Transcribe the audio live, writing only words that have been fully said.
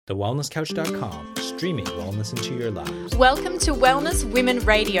TheWellnessCouch.com, streaming wellness into your lives. Welcome to Wellness Women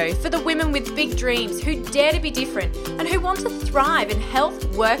Radio for the women with big dreams who dare to be different and who want to thrive in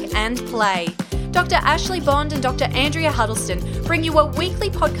health, work and play. Dr. Ashley Bond and Dr. Andrea Huddleston bring you a weekly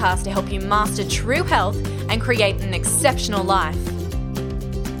podcast to help you master true health and create an exceptional life.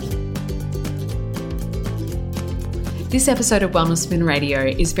 This episode of Wellness Women Radio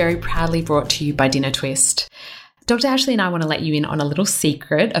is very proudly brought to you by Dinner Twist. Dr. Ashley and I want to let you in on a little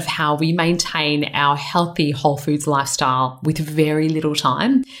secret of how we maintain our healthy whole foods lifestyle with very little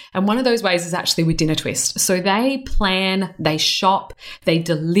time. And one of those ways is actually with Dinner Twist. So they plan, they shop, they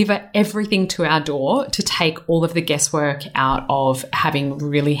deliver everything to our door to take all of the guesswork out of having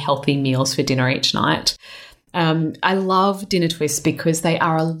really healthy meals for dinner each night. I love Dinner Twist because they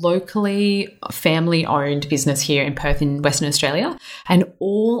are a locally family-owned business here in Perth in Western Australia, and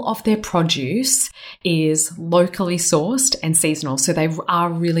all of their produce is locally sourced and seasonal. So they are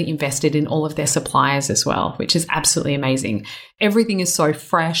really invested in all of their suppliers as well, which is absolutely amazing. Everything is so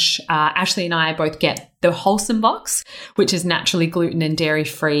fresh. Ashley and I both get the Wholesome box, which is naturally gluten and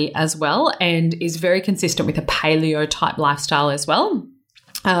dairy-free as well, and is very consistent with a paleo-type lifestyle as well.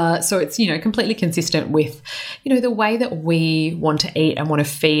 So it's, completely consistent with, the way that we want to eat and want to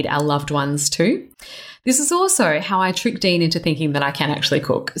feed our loved ones too. This is also how I tricked Dean into thinking that I can actually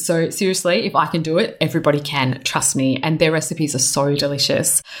cook. So seriously, if I can do it, everybody can, trust me. And their recipes are so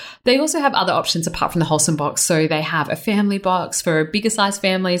delicious. They also have other options apart from the Wholesome box. So they have a family box for bigger size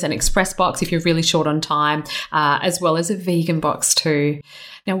families, an express box if you're really short on time, as well as a vegan box too.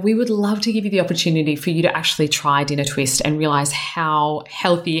 Now, we would love to give you the opportunity for you to actually try Dinner Twist and realize how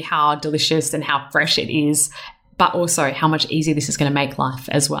healthy, how delicious and how fresh it is, but also how much easier this is going to make life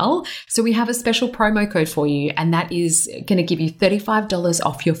as well. So we have a special promo code for you, and that is going to give you $35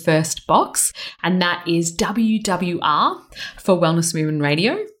 off your first box, and that is WWR for Wellness Women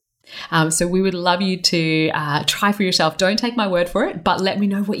Radio. So we would love you to try for yourself. Don't take my word for it, but let me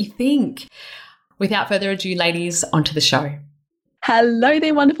know what you think. Without further ado, ladies, onto the show. Hello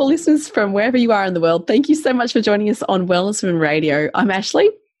there, wonderful listeners from wherever you are in the world. Thank you so much for joining us on Wellness Women Radio. I'm Ashley.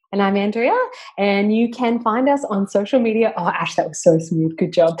 And I'm Andrea, and you can find us on social media. Oh, Ash, that was so smooth.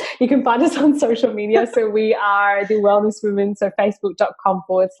 Good job. You can find us on social media. So we are The Wellness Women, so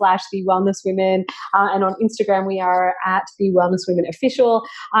facebook.com/The Wellness Women. And on Instagram, we are at The Wellness Women Official.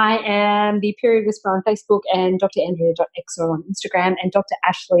 I am the Period Whisperer on Facebook and drandrea.exor on Instagram. And Dr.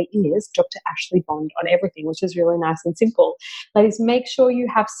 Ashley is Dr. Ashley Bond on everything, which is really nice and simple. Ladies, make sure you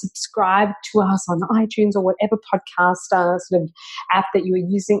have subscribed to us on iTunes or whatever podcast sort of app that you are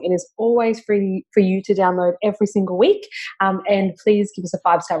using. It is always free for you to download every single week. And please give us a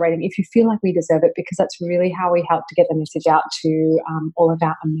 5-star rating if you feel like we deserve it, because that's really how we help to get the message out to all of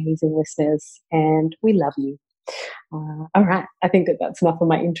our amazing listeners. And we love you. All right. I think that's enough of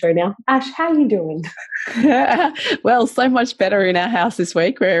my intro now. Ash, how are you doing? Well, so much better in our house this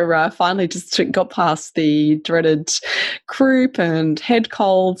week. We're finally just got past the dreaded croup and head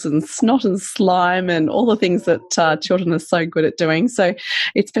colds and snot and slime and all the things that children are so good at doing. So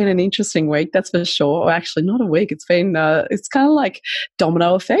it's been an interesting week, that's for sure. Or actually, not a week. It's been, it's kind of like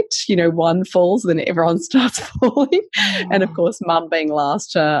domino effect. One falls, then everyone starts falling. And of course, mum being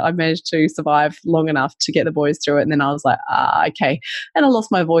last, I managed to survive long enough to get the boys through it. And then I was like, okay. And I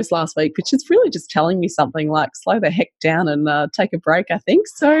lost my voice last week, which is really just telling me something like slow the heck down and take a break, I think.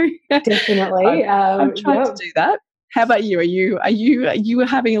 So definitely. I'm trying to do that. How about you? Are you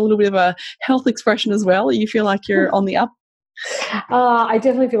having a little bit of a health expression as well? You feel like you're on the up? I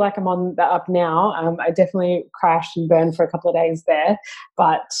definitely feel like I'm on the up now. I definitely crashed and burned for a couple of days there,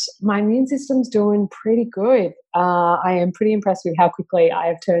 but my immune system's doing pretty good. I am pretty impressed with how quickly I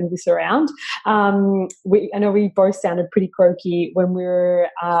have turned this around. I know we both sounded pretty croaky when we were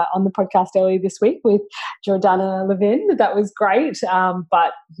on the podcast earlier this week with Jordana Levin. That was great,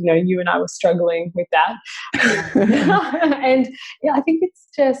 but you and I were struggling with that. And yeah, I think it's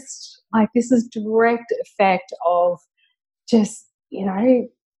just like this is direct effect of just,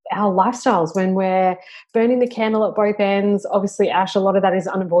 our lifestyles when we're burning the candle at both ends. Obviously, Ash, a lot of that is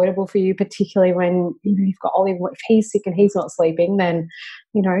unavoidable for you, particularly when you've got Ollie. If he's sick and he's not sleeping, then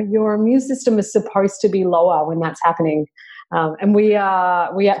your immune system is supposed to be lower when that's happening. And we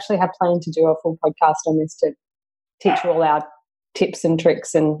actually have planned to do a full podcast on this to teach you all our tips and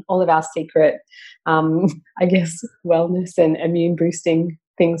tricks and all of our secret, wellness and immune boosting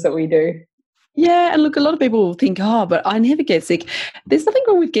things that we do. Yeah, and look, a lot of people think, oh, but I never get sick. There's nothing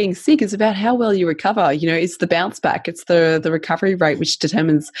wrong with getting sick. It's about how well you recover. It's the bounce back. It's the recovery rate which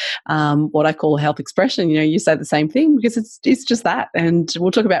determines what I call health expression. You say the same thing because it's just that. And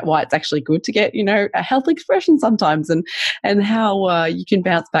we'll talk about why it's actually good to get a health expression sometimes, and how you can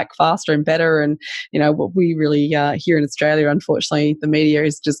bounce back faster and better. And what we really here in Australia, unfortunately, the media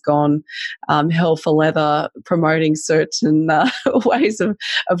has just gone hell for leather promoting certain ways of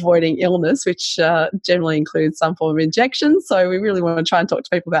avoiding illness, which generally includes some form of injection. So we really want to try and talk to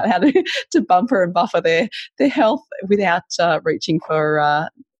people about how to bumper and buffer their health without reaching for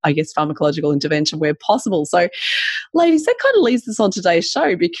pharmacological intervention where possible. So, ladies, that kind of leads us on today's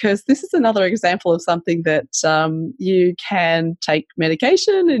show, because this is another example of something that you can take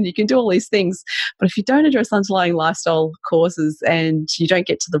medication and you can do all these things, but if you don't address underlying lifestyle causes and you don't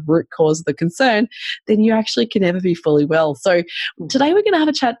get to the root cause of the concern, then you actually can never be fully well. So today we're going to have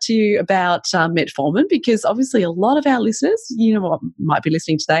a chat to you about metformin, because obviously a lot of our listeners, might be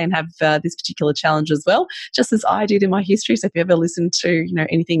listening today and have this particular challenge as well, just as I did in my history. So if you ever listened to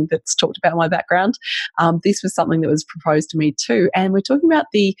anything that's talked about my background, this was something that was proposed to me too. And we're talking about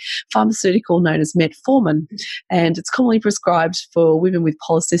the pharmaceutical known as metformin, and it's commonly prescribed for women with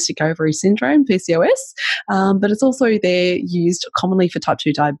polycystic ovary syndrome, PCOS, but it's also used commonly for type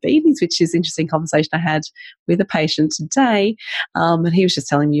 2 diabetes, which is an interesting conversation I had with a patient today, and he was just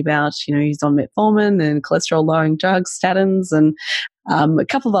telling me about, he's on metformin and cholesterol lowering drugs, statins, and a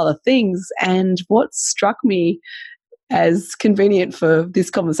couple of other things. And what struck me as convenient for this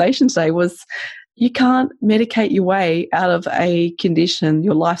conversation today was you can't medicate your way out of a condition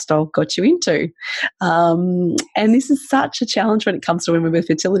your lifestyle got you into. And this is such a challenge when it comes to women with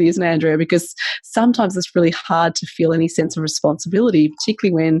fertility, isn't it, Andrea? Because sometimes it's really hard to feel any sense of responsibility,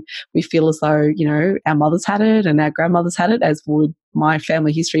 particularly when we feel as though, our mothers had it and our grandmothers had it, as would my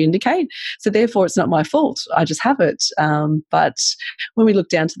family history indicate. So therefore, it's not my fault. I just have it. But when we look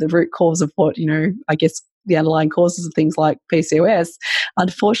down to the root cause of what, the underlying causes of things like PCOS,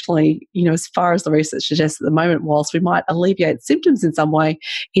 unfortunately, as far as the research suggests at the moment, whilst we might alleviate symptoms in some way,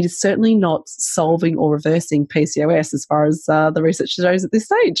 it is certainly not solving or reversing PCOS as far as the research shows at this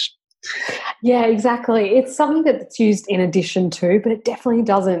stage. Yeah, exactly. It's something that's used in addition to, but it definitely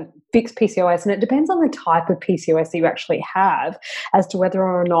doesn't fix PCOS, and it depends on the type of PCOS that you actually have as to whether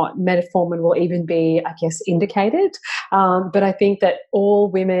or not metformin will even be, indicated. But I think that all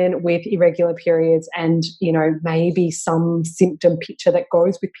women with irregular periods and, maybe some symptom picture that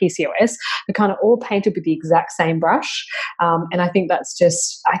goes with PCOS are kind of all painted with the exact same brush. And I think that's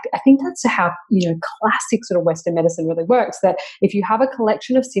just, I think that's how, classic sort of Western medicine really works, that if you have a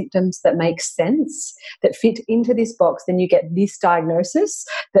collection of symptoms that make sense, that fit into this box, then you get this diagnosis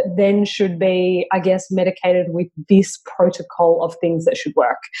that then should be, medicated with this protocol of things that should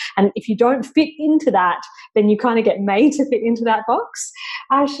work. And if you don't fit into that, then you kind of get made to fit into that box.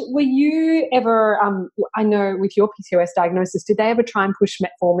 Ash, were you ever, I know with your PCOS diagnosis, did they ever try and push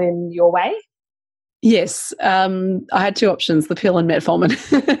metformin your way? Yes, I had two options, the pill and metformin.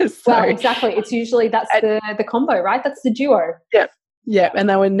 Well, exactly. It's usually, that's the combo, right? That's the duo. Yeah. Yeah, and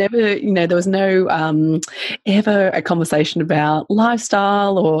they were never, there was no ever a conversation about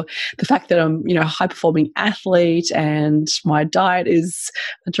lifestyle or the fact that I'm, a high-performing athlete and my diet is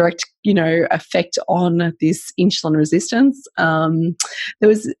a direct, effect on this insulin resistance. There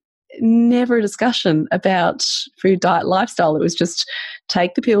was never a discussion about food, diet, lifestyle. It was just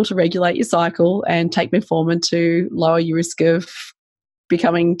take the pill to regulate your cycle and take metformin to lower your risk of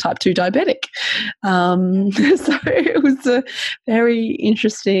becoming type 2 diabetic. So it was a very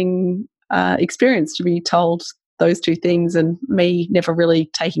interesting experience to be told those two things, and me never really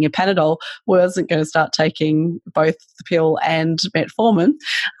taking a Panadol, wasn't going to start taking both the pill and metformin.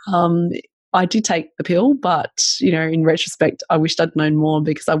 I did take the pill, but, in retrospect, I wished I'd known more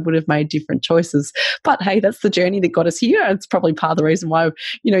because I would have made different choices. But hey, that's the journey that got us here. It's probably part of the reason why,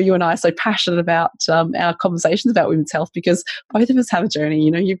 you and I are so passionate about our conversations about women's health, because both of us have a journey.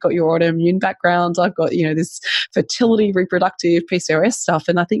 You've got your autoimmune background. I've got, this fertility, reproductive, PCOS stuff.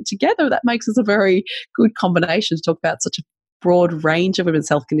 And I think together that makes us a very good combination to talk about such a broad range of women's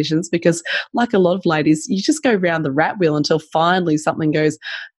health conditions, because like a lot of ladies, you just go round the rat wheel until finally something goes,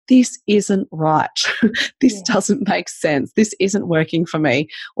 this isn't right. This doesn't make sense. This isn't working for me.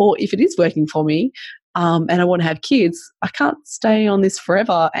 Or if it is working for me, and I want to have kids, I can't stay on this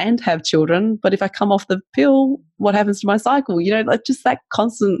forever and have children. But if I come off the pill, what happens to my cycle? Just that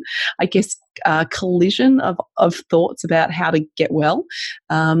constant, collision of thoughts about how to get well.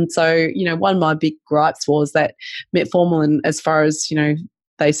 So, one of my big gripes was that metformin, as far as,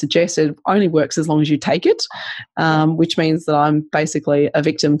 they suggested only works as long as you take it, which means that I'm basically a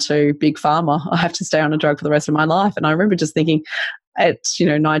victim to Big Pharma. I have to stay on a drug for the rest of my life. And I remember just thinking at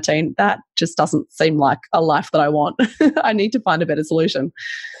 19, that just doesn't seem like a life that I want. I need to find a better solution.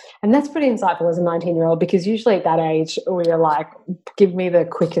 And that's pretty insightful as a 19-year-old, because usually at that age, we're like, give me the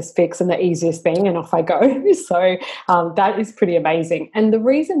quickest fix and the easiest thing and off I go. So that is pretty amazing. And the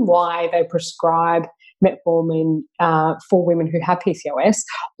reason why they prescribe metformin for women who have PCOS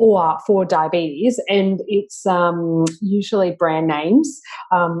or for diabetes, and it's usually brand names,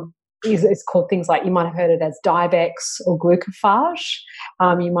 it's called things like, you might have heard it as Diabex or Glucophage.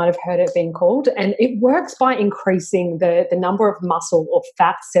 You might have heard it being called. And it works by increasing the number of muscle or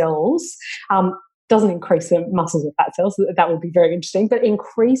fat cells. Doesn't increase the muscles or fat cells. That would be very interesting. But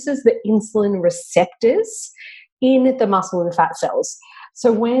increases the insulin receptors in the muscle and fat cells.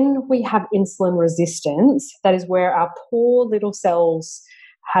 So when we have insulin resistance, that is where our poor little cells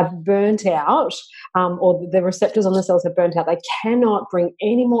have burnt out, or the receptors on the cells have burnt out. They cannot bring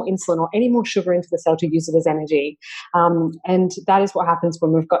any more insulin or any more sugar into the cell to use it as energy. And that is what happens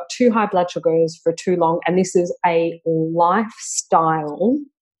when we've got too high blood sugars for too long. And this is a lifestyle,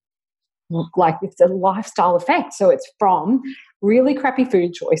 like it's a lifestyle effect. So it's from really crappy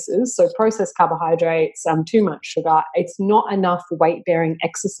food choices, so processed carbohydrates, too much sugar. It's not enough weight-bearing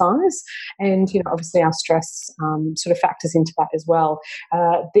exercise, and obviously our stress sort of factors into that as well.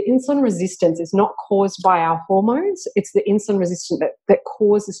 The insulin resistance is not caused by our hormones; it's the insulin resistance that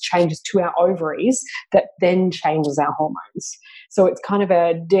causes changes to our ovaries that then changes our hormones. So it's kind of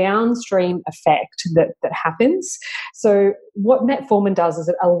a downstream effect that happens. So what metformin does is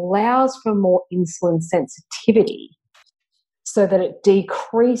it allows for more insulin sensitivity, so that it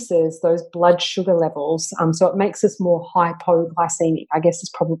decreases those blood sugar levels. So it makes us more hypoglycemic, I guess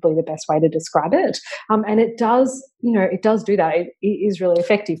is probably the best way to describe it. And it does, it does do that. It is really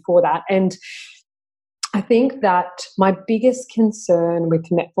effective for that. And I think that my biggest concern with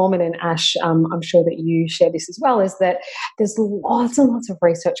metformin, and Ash, I'm sure that you share this as well, is that there's lots and lots of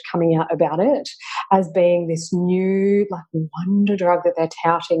research coming out about it as being this new wonder drug that they're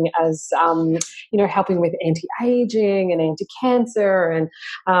touting as, helping with anti-aging and anti-cancer, and,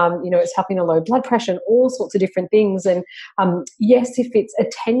 it's helping to low blood pressure and all sorts of different things. And yes, if it's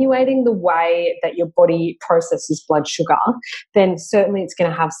attenuating the way that your body processes blood sugar, then certainly it's going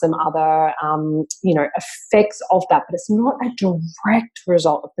to have some other, effects of that, but it's not a direct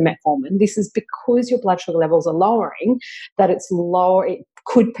result of the metformin. This is because your blood sugar levels are lowering, that it's lower. It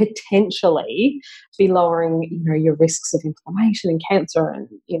could potentially be lowering, your risks of inflammation and cancer and,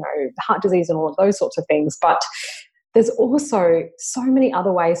 heart disease and all of those sorts of things. But there's also so many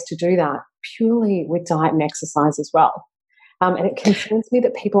other ways to do that purely with diet and exercise as well. And it concerns me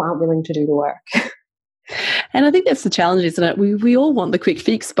that people aren't willing to do the work. And I think that's the challenge, isn't it? We all want the quick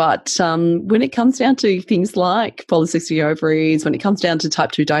fix, but when it comes down to things like polycystic ovaries, when it comes down to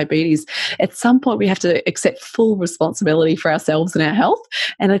type 2 diabetes, at some point we have to accept full responsibility for ourselves and our health.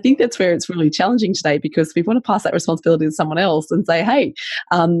 And I think that's where it's really challenging today, because we want to pass that responsibility to someone else and say, hey,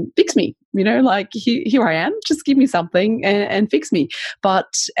 fix me. Here I am, just give me something and fix me.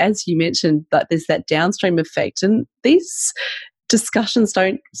 But as you mentioned, that there's that downstream effect, and these discussions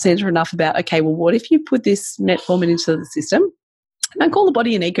don't centre enough about, okay, well, what if you put this metformin into the system? Don't call the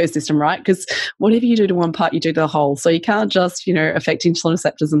body an ecosystem, right? Because whatever you do to one part, you do to the whole. So you can't just, affect insulin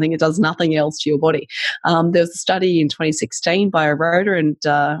receptors and think it does nothing else to your body. There was a study in 2016 by Arota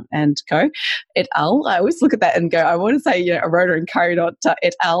and co. et al. I always look at that and go, I want to say, Arota and co.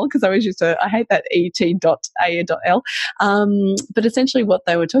 et al. Because I hate that et.a.l. But essentially what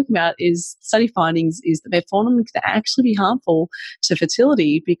they were talking about is study findings is that metformin can actually be harmful to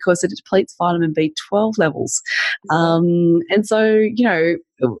fertility because it depletes vitamin B12 levels. And so,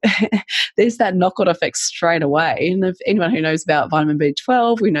 there's that knock-on effect straight away. And if anyone who knows about vitamin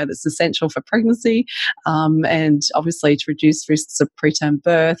B12, we know that's essential for pregnancy, and obviously to reduce risks of preterm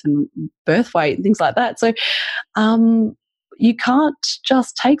birth and birth weight and things like that. So you can't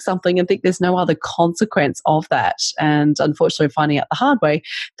just take something and think there's no other consequence of that. And unfortunately, we're finding out the hard way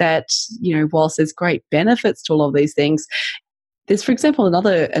that, whilst there's great benefits to all of these things, there's, for example,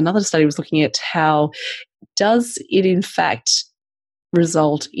 another study was looking at how does it in fact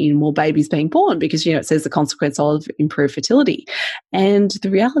result in more babies being born, because it says the consequence of improved fertility, and the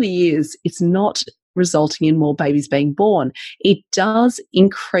reality is it's not resulting in more babies being born. It does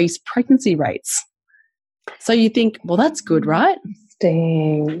increase pregnancy rates. So you think, well, that's good, right?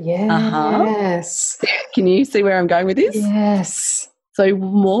 Interesting. Yes. Can you see where I'm going with this? Yes. So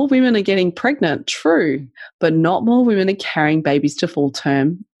more women are getting pregnant, true, but not more women are carrying babies to full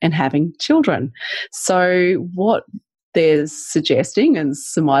term and having children. So what they're suggesting and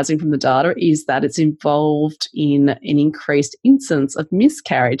surmising from the data is that it's involved in an increased incidence of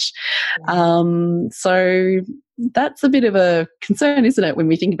miscarriage. So that's a bit of a concern, isn't it, when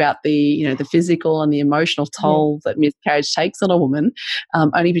we think about the physical and the emotional toll that miscarriage takes on a woman,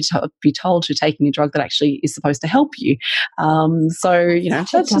 only be told you're taking a drug that actually is supposed to help you. That's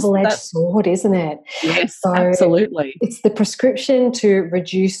a double-edged sword, isn't it? Yes, so absolutely. It's the prescription to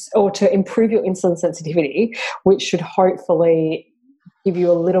reduce or to improve your insulin sensitivity, which should hopefully give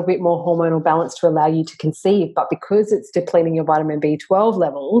you a little bit more hormonal balance to allow you to conceive. But because it's depleting your vitamin B12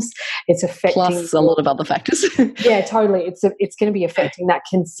 levels, it's affecting... Plus a lot of other factors. Yeah, totally. It's going to be affecting that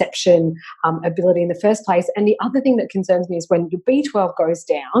conception ability in the first place. And the other thing that concerns me is when your B12 goes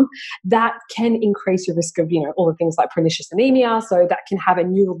down, that can increase your risk of, all the things like pernicious anemia. So that can have a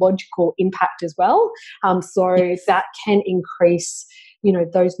neurological impact as well. That can increase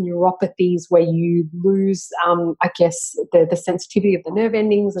those neuropathies where you lose, the sensitivity of the nerve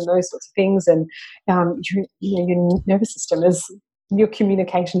endings and those sorts of things. And your nervous system is your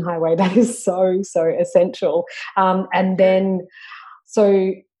communication highway. That is so, so essential.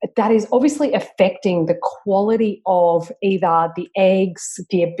 So that is obviously affecting the quality of either the eggs,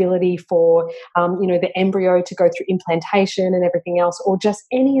 the ability for, the embryo to go through implantation and everything else, or just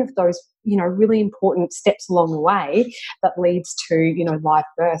any of those, really important steps along the way that leads to, live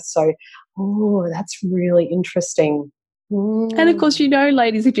birth. So, that's really interesting. And of course,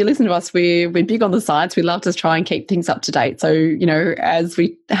 ladies, if you listen to us, we're big on the science. We love to try and keep things up to date. So, as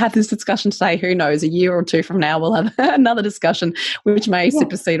we have this discussion today, who knows, a year or two from now, we'll have another discussion which may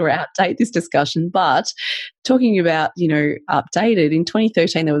supersede or outdate this discussion. But talking about, updated, in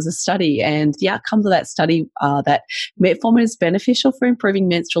 2013, there was a study, and the outcomes of that study are that metformin is beneficial for improving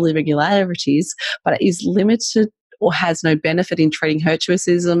menstrual irregularities, but it is limited or has no benefit in treating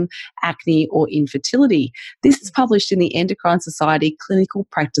hirsutism, acne, or infertility. This is published in the Endocrine Society Clinical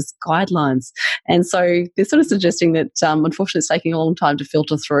Practice Guidelines. And so they're sort of suggesting that, unfortunately, it's taking a long time to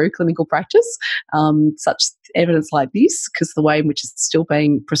filter through clinical practice, such evidence like this, because the way in which it's still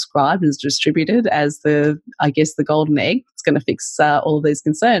being prescribed is distributed as the golden egg. It's going to fix all of these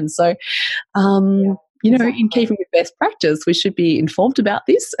concerns. So, in keeping with best practice, we should be informed about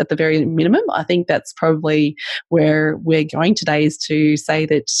this at the very minimum. I think that's probably where we're going today, is to say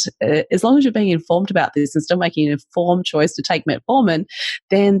that as long as you're being informed about this and still making an informed choice to take metformin,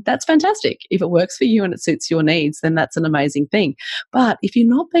 then that's fantastic. If it works for you and it suits your needs, then that's an amazing thing. But if you're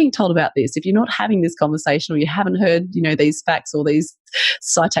not being told about this, if you're not having this conversation, or you haven't heard, these facts or these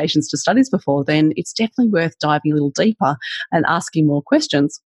citations to studies before, then it's definitely worth diving a little deeper and asking more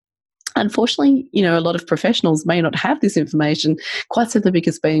questions. Unfortunately, a lot of professionals may not have this information, quite simply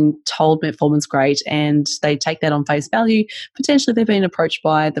because being told metformin's great and they take that on face value. Potentially they've been approached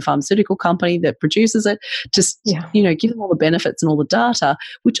by the pharmaceutical company that produces it, just, give them all the benefits and all the data,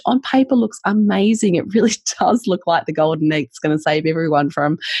 which on paper looks amazing. It really does look like the golden egg. It's going to save everyone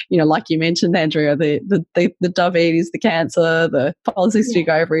from, like you mentioned, Andrea, the diabetes, the cancer, the polycystic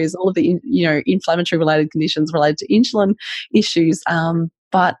ovaries, all of the, inflammatory related conditions related to insulin issues.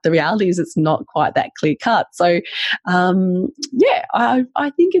 But the reality is it's not quite that clear cut. So,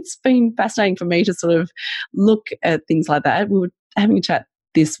 I think it's been fascinating for me to sort of look at things like that. We were having a chat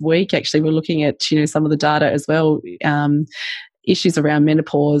this week, actually. We're looking at, some of the data as well, issues around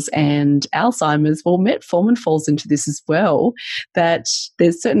menopause and Alzheimer's. Well, metformin falls into this as well, that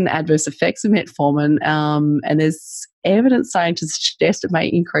there's certain adverse effects of metformin, and there's evidence starting to suggest it may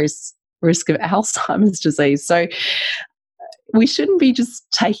increase risk of Alzheimer's disease. So, we shouldn't be just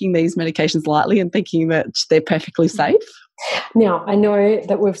taking these medications lightly and thinking that they're perfectly safe. Now, I know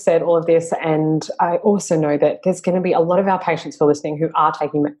that we've said all of this, and I also know that there's going to be a lot of our patients who are listening who are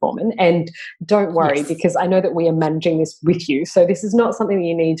taking metformin. And don't worry, because I know that we are managing this with you. So this is not something that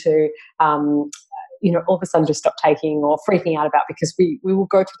you need to all of a sudden just stop taking or freaking out about, because we will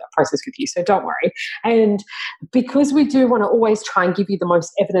go through that process with you. So don't worry. And because we do want to always try and give you the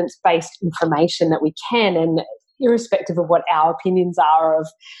most evidence-based information that we can, and irrespective of what our opinions are of,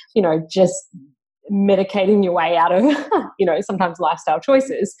 just medicating your way out of, sometimes lifestyle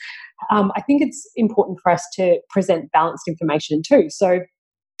choices, I think it's important for us to present balanced information too. So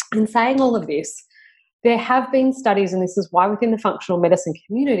in saying all of this, there have been studies, and this is why within the functional medicine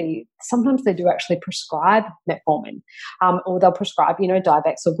community, sometimes they do actually prescribe metformin, or they'll prescribe,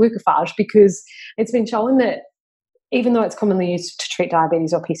 Divex or glucophage, because it's been shown that even though it's commonly used to treat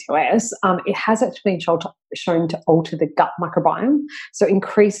diabetes or PCOS, it has actually been shown to alter the gut microbiome. So it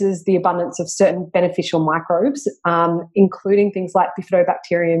increases the abundance of certain beneficial microbes, including things like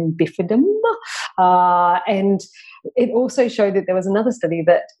Bifidobacterium bifidum. And it also showed that there was another study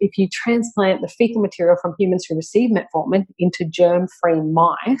that if you transplant the fecal material from humans who receive metformin into germ-free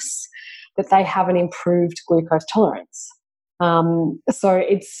mice, that they have an improved glucose tolerance. So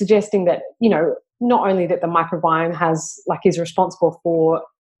it's suggesting that, not only that the microbiome is responsible for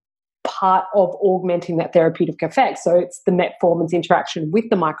part of augmenting that therapeutic effect, so it's the metformin's interaction with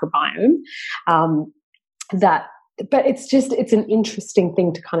the microbiome, but it's an interesting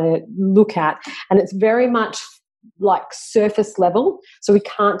thing to kind of look at, and it's very much like surface level, so we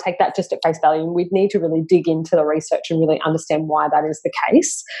can't take that just at face value, and we'd need to really dig into the research and really understand why that is the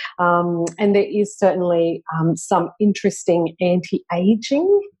case. And there is certainly some interesting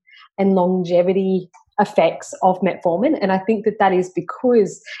anti-aging and longevity effects of metformin, and I think that is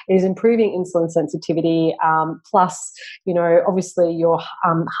because it is improving insulin sensitivity, plus obviously your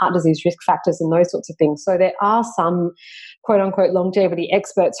heart disease risk factors and those sorts of things. So there are some quote unquote longevity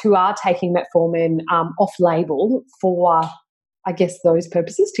experts who are taking metformin off label for, I guess, those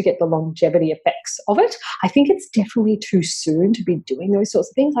purposes, to get the longevity effects of it. I think it's definitely too soon to be doing those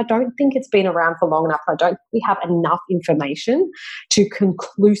sorts of things. I don't think it's been around for long enough. I don't think we have enough information to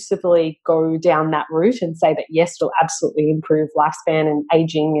conclusively go down that route and say that, yes, it'll absolutely improve lifespan and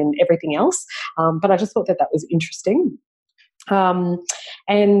aging and everything else. But I just thought that was interesting.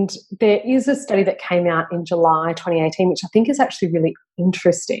 And there is a study that came out in July 2018, which I think is actually really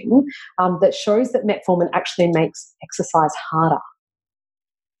interesting, that shows that metformin actually makes exercise harder.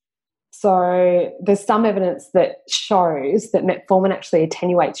 So there's some evidence that shows that metformin actually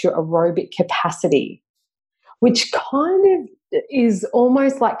attenuates your aerobic capacity, which kind of is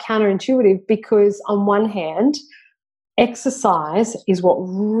almost like counterintuitive, because on one hand, exercise is what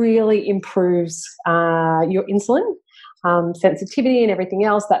really improves your insulin sensitivity and everything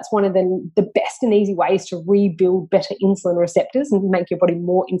else. That's one of the best and easy ways to rebuild better insulin receptors and make your body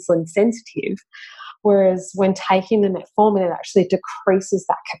more insulin sensitive. Whereas when taking the metformin, it actually decreases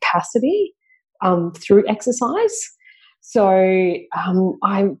that capacity through exercise. So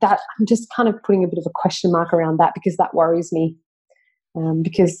I'm just kind of putting a bit of a question mark around that, because that worries me.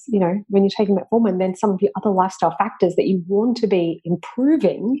 Because, when you're taking metformin, then some of your other lifestyle factors that you want to be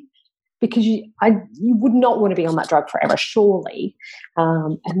improving, because you would not want to be on that drug forever, surely.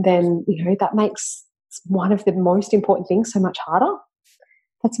 And then, that makes one of the most important things so much harder.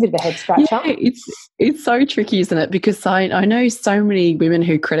 That's a bit of a head scratcher. Yeah, it's so tricky, isn't it? Because I know so many women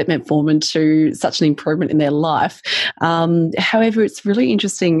who credit metformin to such an improvement in their life. However, it's really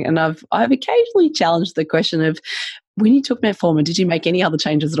interesting, and I've occasionally challenged the question of, when you took metformin, did you make any other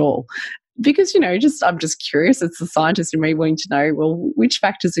changes at all? Because, I'm just curious. It's the scientist in me wanting to know, well, which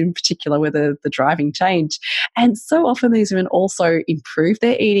factors in particular were the driving change. And so often these women also improved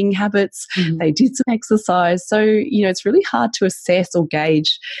their eating habits. Mm-hmm. They did some exercise. So, it's really hard to assess or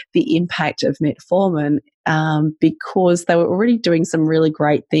gauge the impact of metformin because they were already doing some really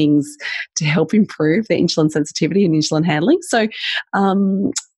great things to help improve their insulin sensitivity and insulin handling. So,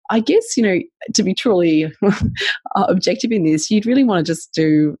 I guess, to be truly objective in this, you'd really want to just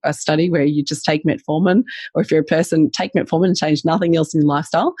do a study where you just take metformin, or if you're a person, take metformin and change nothing else in your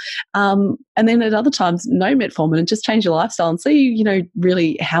lifestyle. And then at other times, no metformin and just change your lifestyle and see,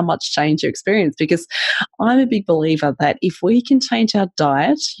 really how much change you experience. Because I'm a big believer that if we can change our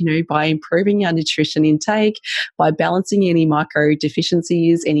diet, by improving our nutrition intake, by balancing any micro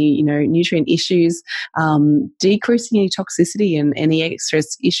deficiencies, any, nutrient issues, decreasing any toxicity and any extra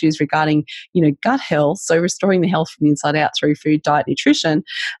issues regarding, gut health, so restoring the health from the inside out through food, diet, nutrition,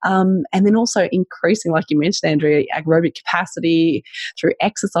 and then also increasing, like you mentioned, Andrea, aerobic capacity through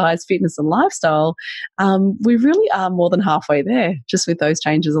exercise, fitness and lifestyle, we really are more than halfway there just with those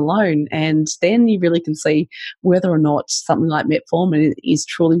changes alone. And then you really can see whether or not something like metformin is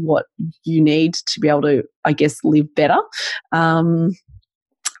truly what you need to be able to, I guess, live better.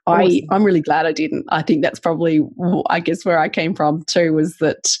 I'm really glad I didn't. I think that's probably, I guess, where I came from too, was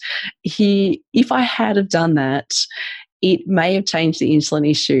that if I had have done that, it may have changed the insulin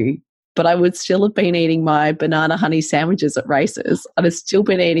issue, but I would still have been eating my banana honey sandwiches at races. I'd have still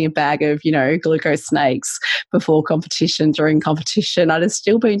been eating a bag of, glucose snakes before competition, during competition. I'd have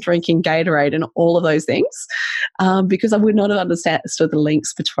still been drinking Gatorade and all of those things because I would not have understood the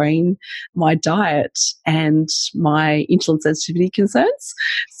links between my diet and my insulin sensitivity concerns.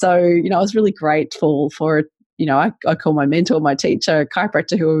 So, I was really grateful for I call my mentor, my teacher,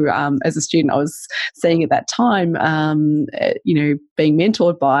 chiropractor, who as a student I was seeing at that time, being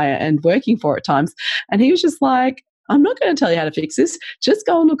mentored by and working for at times. And he was just like, I'm not going to tell you how to fix this. Just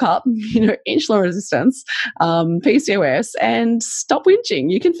go and look up, insulin resistance, PCOS, and stop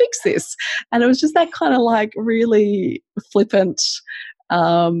whinging. You can fix this. And it was just that kind of like really flippant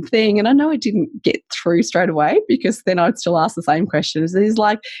thing. And I know it didn't get through straight away, because then I'd still ask the same questions. He's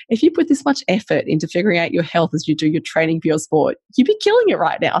like, if you put this much effort into figuring out your health as you do your training for your sport, you'd be killing it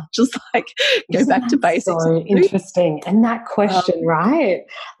right now. Just like go back to basics. So interesting. And that question, right?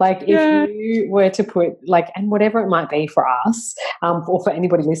 Like if you were to put and whatever it might be for us, or for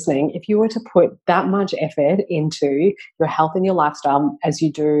anybody listening, if you were to put that much effort into your health and your lifestyle as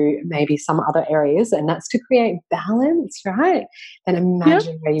you do maybe some other areas, and that's to create balance, right? Then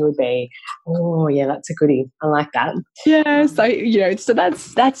imagine where you would be. Oh yeah, that's a goodie. I like that. Yeah, so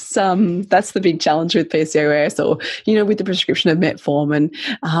that's the big challenge with PCOS, or with the prescription of metformin.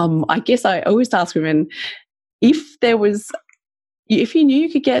 And I guess I always ask women, if you knew you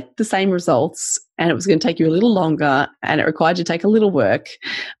could get the same results and it was going to take you a little longer and it required you to take a little work,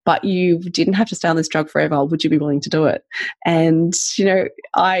 but you didn't have to stay on this drug forever, would you be willing to do it? And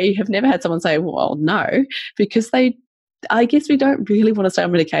I have never had someone say, well, no, because I guess we don't really want to stay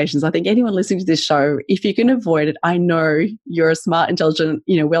on medications. I think anyone listening to this show, if you can avoid it, I know you're a smart, intelligent,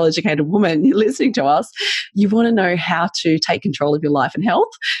 well-educated woman. You're listening to us. You want to know how to take control of your life and health.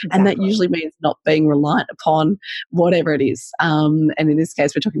 Exactly. And that usually means not being reliant upon whatever it is. And in this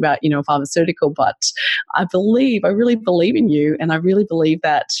case, we're talking about, pharmaceutical. But I really believe in you. And I really believe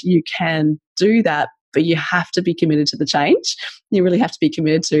that you can do that. But you have to be committed to the change. You really have to be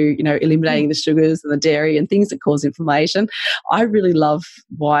committed to, eliminating the sugars and the dairy and things that cause inflammation. I really love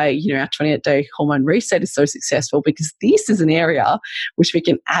why, our 28-day hormone reset is so successful, because this is an area which we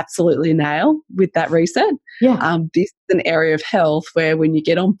can absolutely nail with that reset. Yeah. This is an area of health where when you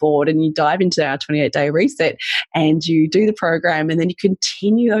get on board and you dive into our 28-day reset and you do the program, and then you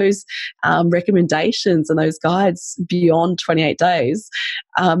continue those recommendations and those guides beyond 28 days,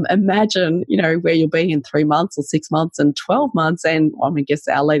 imagine, where you'll be in 3 months or 6 months and 12 months. And I guess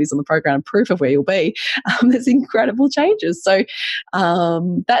our ladies on the program are proof of where you'll be. There's incredible changes. So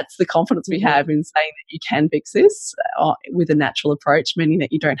that's the confidence we have in saying that you can fix this with a natural approach, meaning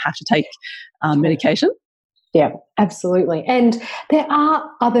that you don't have to take medication. Yeah, absolutely. And there are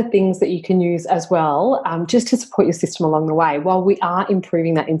other things that you can use as well, just to support your system along the way. While we are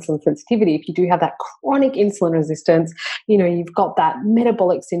improving that insulin sensitivity, if you do have that chronic insulin resistance, you've got that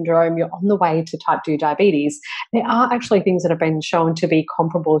metabolic syndrome, you're on the way to type 2 diabetes, there are actually things that have been shown to be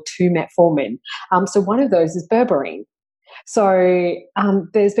comparable to metformin. So one of those is berberine. So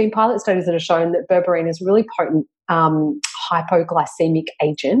there's been pilot studies that have shown that berberine is a really potent hypoglycemic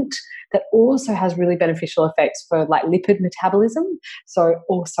agent that also has really beneficial effects for lipid metabolism. So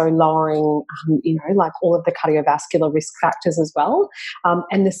also lowering, all of the cardiovascular risk factors as well.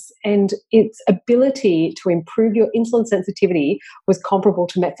 And its ability to improve your insulin sensitivity was comparable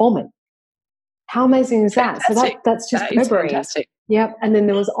to metformin. How amazing is that? Fantastic. So that's just berberine. Fantastic. Yep. And then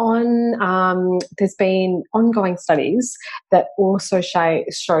there's been ongoing studies that also show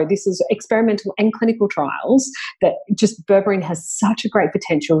this is experimental and clinical trials that just berberine has such a great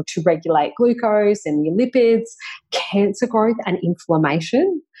potential to regulate glucose and your lipids, cancer growth and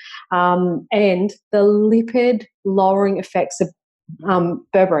inflammation. And the lipid lowering effects of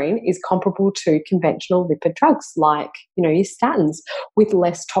berberine is comparable to conventional lipid drugs like, your statins with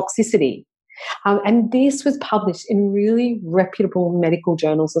less toxicity. And this was published in really reputable medical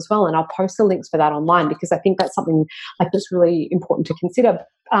journals as well. And I'll post the links for that online, because I think that's something that's really important to consider.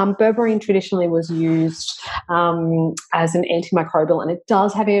 Berberine traditionally was used as an antimicrobial, and it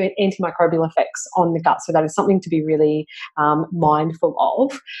does have antimicrobial effects on the gut. So that is something to be really mindful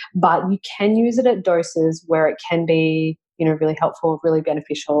of. But you can use it at doses where it can be really helpful, really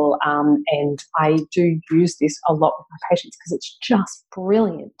beneficial. And I do use this a lot with my patients because it's just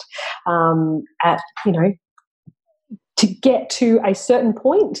brilliant to get to a certain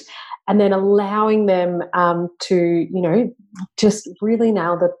point and then allowing them to, just really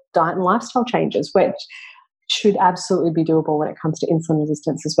nail the diet and lifestyle changes, which should absolutely be doable when it comes to insulin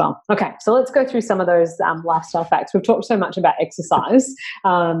resistance as well. Okay, so let's go through some of those lifestyle facts. We've talked so much about exercise.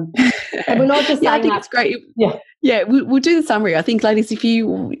 And we're not just saying I think it's great. Yeah, we'll do the summary. I think, ladies, if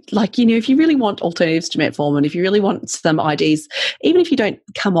you if you really want alternatives to metformin, if you really want some ideas, even if you don't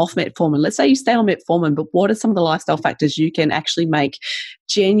come off metformin, let's say you stay on metformin, but what are some of the lifestyle factors you can actually make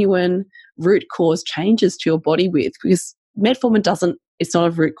genuine root cause changes to your body with? Because metformin it's not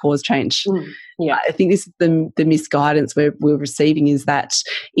a root cause change. Yeah. I think this is the misguidance we're receiving, is that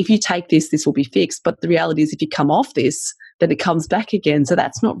if you take this will be fixed. But the reality is if you come off this, then it comes back again. So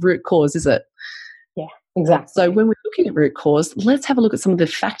that's not root cause, is it? Yeah, Exactly. So when we're looking at root cause, let's have a look at some of the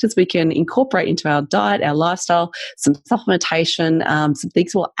factors we can incorporate into our diet, our lifestyle, some supplementation, some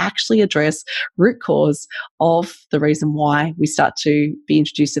things will actually address root cause of the reason why we start to be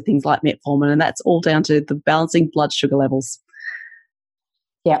introduced to things like metformin. And that's all down to the balancing blood sugar levels.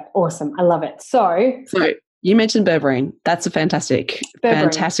 Yeah, awesome. I love it. So you mentioned berberine. That's a fantastic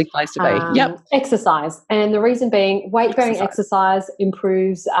place to be. Exercise. And the reason being, weight-bearing exercise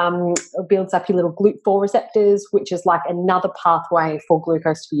improves, builds up your little GLUT4 receptors, which is like another pathway for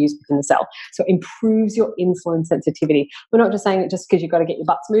glucose to be used within the cell. So it improves your insulin sensitivity. We're not just saying it just because you've got to get your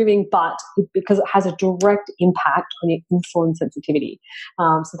butts moving, but because it has a direct impact on your insulin sensitivity.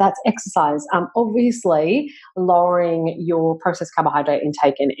 So that's exercise. Obviously, lowering your processed carbohydrate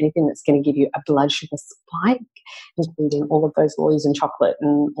intake and anything that's going to give you a blood sugar spike, including all of those oils and chocolate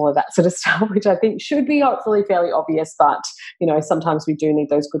and all of that sort of stuff, which I think should be hopefully fairly obvious, but sometimes we do need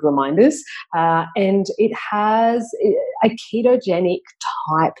those good reminders. And it has a ketogenic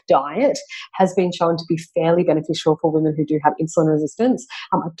type diet has been shown to be fairly beneficial for women who do have insulin resistance.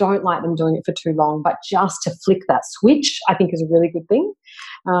 I don't like them doing it for too long, but just to flick that switch, I think is a really good thing.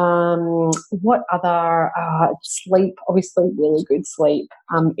 What other sleep? Obviously, really good sleep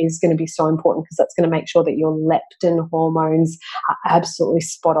is going to be so important because that's going to make sure that your leptin hormones are absolutely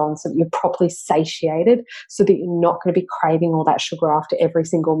spot on, so that you're properly satiated, so that you're not going to be craving all that sugar after every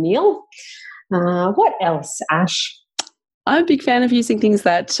single meal. What else, Ash? I'm a big fan of using things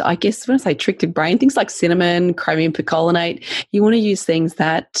that, I guess, when I say trick the brain, things like cinnamon, chromium picolinate. You want to use things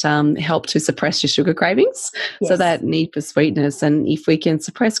that help to suppress your sugar cravings, so that need for sweetness. And if we can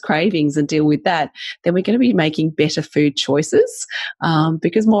suppress cravings and deal with that, then we're going to be making better food choices,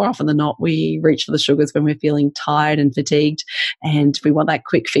 because more often than not, we reach for the sugars when we're feeling tired and fatigued, and we want that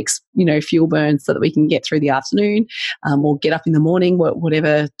quick fix, fuel burn so that we can get through the afternoon or get up in the morning,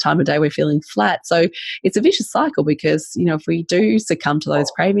 whatever time of day we're feeling flat. So it's a vicious cycle because, if we do succumb to those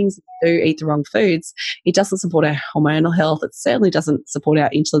cravings, do eat the wrong foods, it doesn't support our hormonal health. It certainly doesn't support our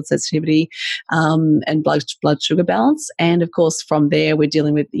insulin sensitivity and blood sugar balance. And of course, from there, we're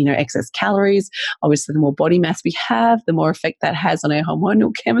dealing with, excess calories. Obviously, the more body mass we have, the more effect that has on our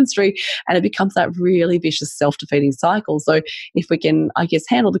hormonal chemistry. And it becomes that really vicious self-defeating cycle. So if we can, I guess,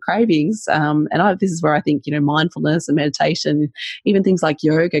 handle the cravings, this is where I think, mindfulness and meditation, even things like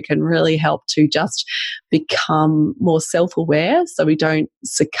yoga can really help to just become more self-aware, so we don't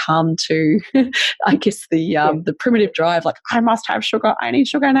succumb to, I guess, the primitive drive, like, I must have sugar, I need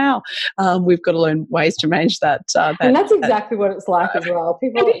sugar now. We've got to learn ways to manage that. And that's exactly what it's like as well.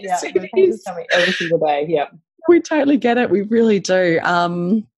 People, tell me every single day. Yeah, we totally get it. We really do.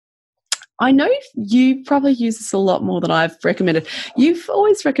 I know you probably use this a lot more than I've recommended. You've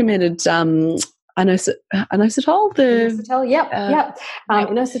always recommended inositol. Inositol, yep.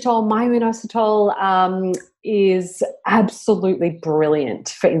 Inositol, myo-inositol is absolutely brilliant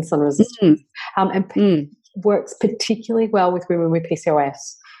for insulin resistance, and works particularly well with women with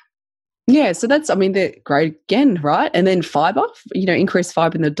PCOS. Yeah, so they're great again, right? And then fibre, increased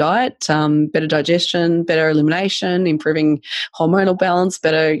fibre in the diet, better digestion, better elimination, improving hormonal balance,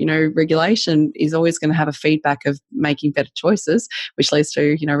 better, regulation is always going to have a feedback of making better choices, which leads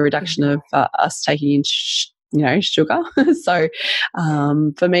to, a reduction of us taking in sugar. So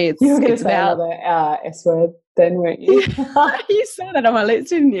for me, it's about another S word. Then, weren't you? You said that on my lips,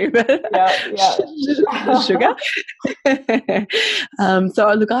 didn't you? Sugar.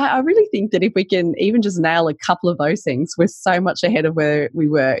 So look, I really think that if we can even just nail a couple of those things, we're so much ahead of where we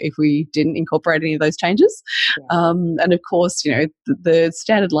were if we didn't incorporate any of those changes. And of course, the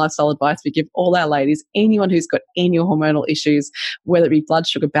standard lifestyle advice we give all our ladies, anyone who's got any hormonal issues, whether it be blood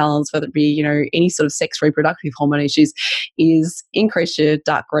sugar balance, whether it be, any sort of sex reproductive hormone issues, is increase your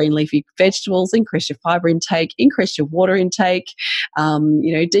dark green leafy vegetables, increase your fibre intake, increase your water intake,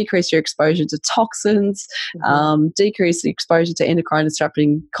 decrease your exposure to toxins, decrease the exposure to endocrine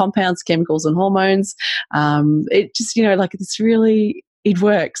disrupting compounds, chemicals and hormones. It just, this really, it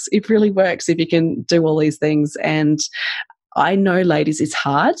works. It really works if you can do all these things. And I know, ladies, it's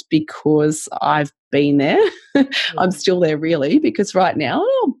hard because I've been there. I'm still there really, because right now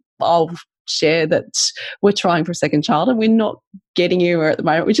I'll share that we're trying for a second child and we're not getting anywhere at the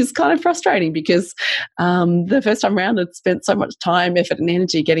moment, which is kind of frustrating because the first time around I'd spent so much time, effort and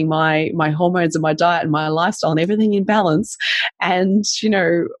energy getting my hormones and my diet and my lifestyle and everything in balance, and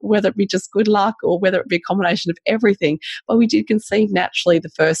whether it be just good luck or whether it be a combination of everything, but we did conceive naturally the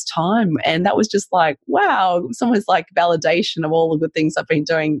first time, and that was just like, wow, it's almost like validation of all the good things I've been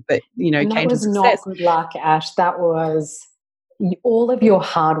doing that came to success. That was not good luck, Ash. That was all of your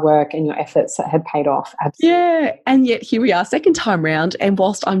hard work and your efforts that had paid off. Absolutely. Yeah, and yet here we are, second time round, and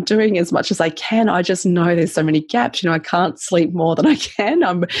whilst I'm doing as much as I can, I just know there's so many gaps. I can't sleep more than I can.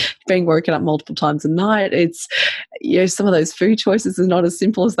 I'm being woken up multiple times a night. It's, some of those food choices are not as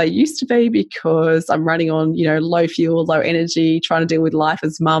simple as they used to be because I'm running on, low fuel, low energy, trying to deal with life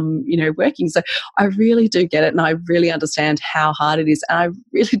as mum, working. So I really do get it, and I really understand how hard it is. And I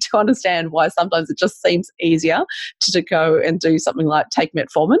really do understand why sometimes it just seems easier to go and do something like take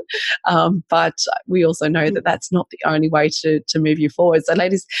metformin. But we also know that that's not the only way to move you forward. So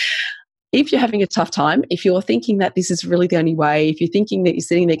ladies, if you're having a tough time, if you're thinking that this is really the only way, if you're thinking that you're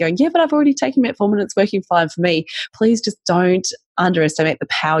sitting there going, yeah, but I've already taken metformin and it's working fine for me, please just don't underestimate the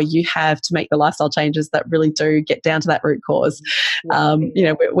power you have to make the lifestyle changes that really do get down to that root cause.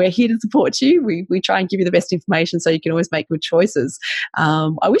 We're here to support you. We try and give you the best information so you can always make good choices.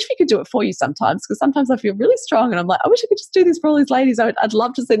 I wish we could do it for you sometimes, because sometimes I feel really strong and I'm like, I wish I could just do this for all these ladies. I'd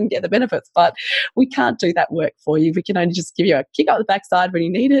love to see them get the benefits, but we can't do that work for you. We can only just give you a kick up the backside when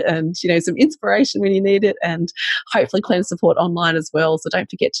you need it, and some inspiration when you need it, and hopefully plenty of support online as well. So don't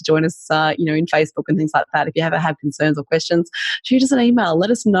forget to join us in Facebook and things like that. If you ever have concerns or questions, shoot us an email,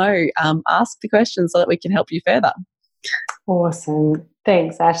 let us know, ask the questions so that we can help you further. Awesome.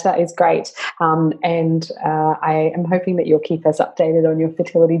 Thanks, Ash. That is great. And I am hoping that you'll keep us updated on your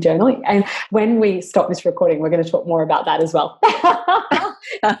fertility journal. And when we stop this recording, we're going to talk more about that as well. We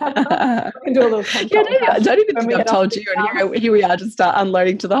can do a little I don't even think I've told you. And here we are, just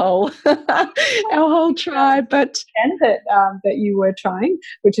unloading to the whole our whole tribe. But and that you were trying,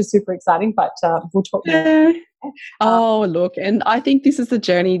 which is super exciting. But we'll talk more. Look, and I think this is the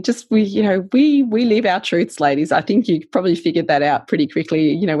journey. Just we live our truths, ladies. I think you probably figured that out pretty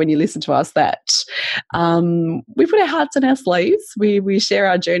quickly, when you listen to us, that we put our hearts on our sleeves. We share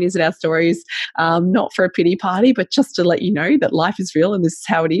our journeys and our stories, not for a pity party, but just to let you know that life is real and this is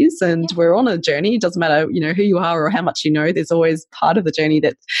how it is. And we're on a journey. It doesn't matter, who you are or how much you know. There's always part of the journey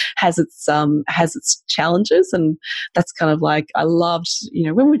that has its challenges, and that's kind of like, I loved,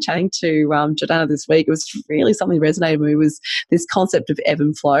 when we were chatting to Jordana this week, it was really something resonated with me, was this concept of ebb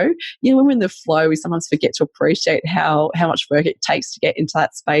and flow. When we're in the flow, we sometimes forget to appreciate how much work it takes to get into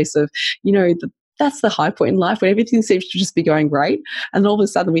that space of, that's the high point in life when everything seems to just be going great. And all of a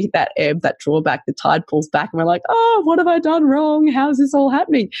sudden we hit that ebb, that drawback, the tide pulls back and we're like, oh, what have I done wrong? How is this all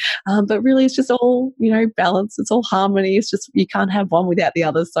happening? But really it's just all, balance. It's all harmony. It's just, you can't have one without the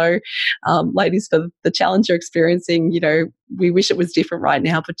other. So ladies, for the challenge you're experiencing, we wish it was different right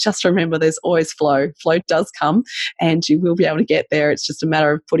now, but just remember there's always flow. Flow does come and you will be able to get there. It's just a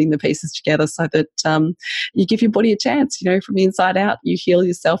matter of putting the pieces together so that you give your body a chance, from the inside out, you heal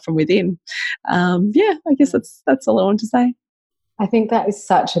yourself from within. I guess that's all I want to say. I think that is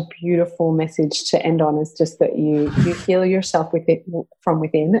such a beautiful message to end on, is just that you heal yourself from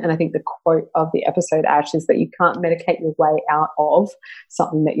within. And I think the quote of the episode, Ash, is that you can't medicate your way out of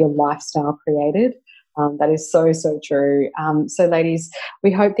something that your lifestyle created. That is so, so true. So ladies,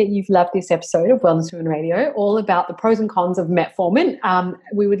 we hope that you've loved this episode of Wellness Women Radio, all about the pros and cons of metformin.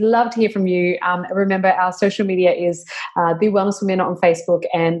 We would love to hear from you. Remember, our social media is The Wellness Women on Facebook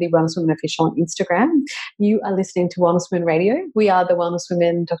and The Wellness Women Official on Instagram. You are listening to Wellness Women Radio. We are The Wellness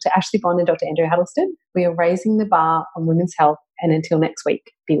Women, Dr. Ashley Bond and Dr. Andrea Huddleston. We are raising the bar on women's health. And until next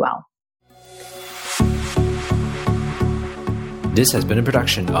week, be well. This has been a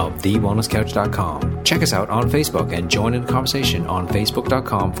production of TheWellnessCouch.com. Check us out on Facebook and join in the conversation on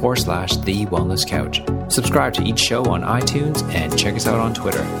Facebook.com/The Wellness Couch. Subscribe to each show on iTunes and check us out on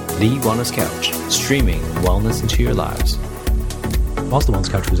Twitter. The Wellness Couch, streaming wellness into your lives. Whilst the Wellness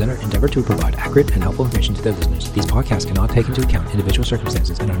Couch presenter endeavor to provide accurate and helpful information to their listeners, these podcasts cannot take into account individual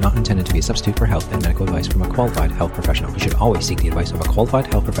circumstances and are not intended to be a substitute for health and medical advice from a qualified health professional. You should always seek the advice of a qualified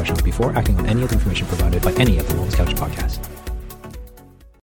health professional before acting on any of the information provided by any of the Wellness Couch podcasts.